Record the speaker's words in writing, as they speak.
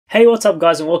Hey, what's up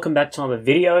guys, and welcome back to another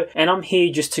video, and I'm here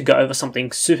just to go over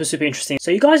something super interesting. So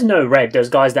you guys know Red, those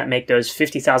guys that make those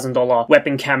 $50,000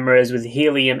 weapon cameras with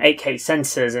helium 8K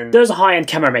sensors, and those are high-end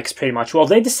camera makers pretty much. Well,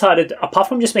 they decided, apart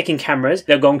from just making cameras,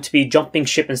 they're going to be jumping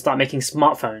ship and start making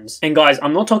smartphones. And guys,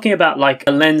 I'm not talking about like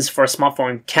a lens for a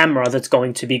smartphone camera that's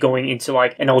going to be going into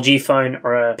like an LG phone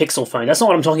or a Pixel phone. That's not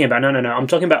what I'm talking about. No. I'm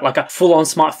talking about like a full-on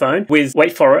smartphone with,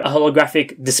 wait for it, a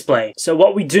holographic display. So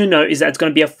what we do know is that it's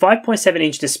going to be a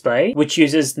 5.7-inch display, which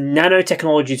uses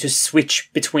nanotechnology to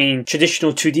switch between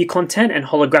traditional 2D content and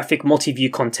holographic multi-view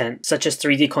content, such as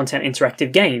 3D content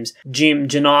interactive games. Jim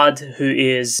Jannard, who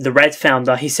is the Red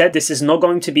founder, he said this is not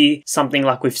going to be something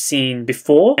like we've seen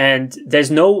before, and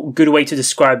there's no good way to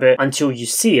describe it until you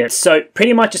see it. So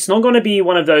pretty much it's not going to be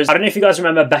one of those, I don't know if you guys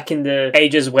remember back in the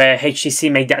ages where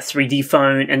HTC made that 3D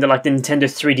phone and like the Nintendo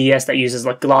 3DS that uses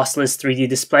like glassless 3D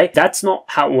display. That's not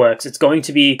how it works. It's going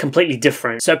to be completely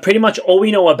different. So pretty much all we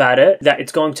know about it, that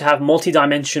it's going to have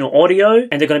multi-dimensional audio,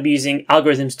 and they're going to be using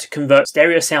algorithms to convert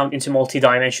stereo sound into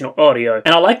multi-dimensional audio.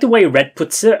 And I like the way Red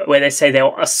puts it, where they say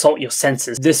they'll assault your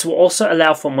senses. This will also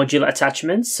allow for modular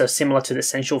attachments, so similar to the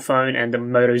Essential phone and the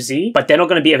Moto Z, but they're not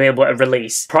going to be available at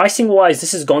release. Pricing wise,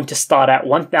 this is going to start at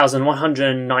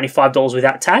 $1,195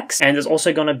 without tax, and there's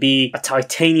also going to be a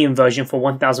titanium version for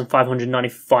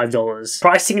 $1,595.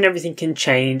 Pricing and everything can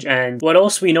change, and what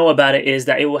else we know about it is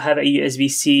that it will have a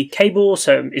USB-C cable,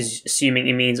 so is assuming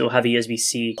it means it will have a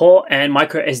USB-C port and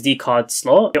micro SD card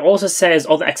slot. It also says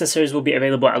all the accessories will be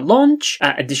available at launch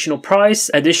at additional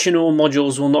price. Additional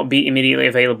modules will not be immediately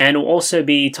available, and will also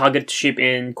be targeted to ship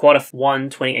in Q1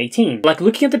 2018. Like,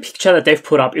 looking at the picture that they've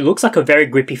put up, it looks like a very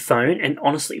grippy phone, and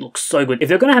honestly it looks so good. If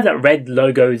they're going to have that red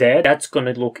logo there, that's going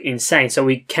to look insane. So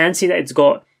we can see that it's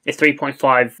got a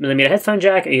 3.5mm headphone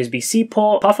jack, a USB-C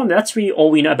port. Apart from that, that's really all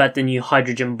we know about the new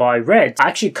Hydrogen by Red. I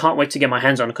actually can't wait to get my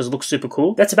hands on it because it looks super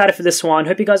cool. That's about it for this one.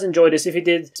 Hope you guys enjoyed this. If you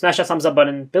did, smash that thumbs up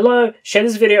button below. Share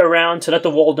this video around to let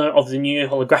the world know of the new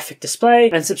holographic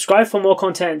display. And subscribe for more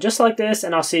content just like this.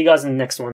 And I'll see you guys in the next one.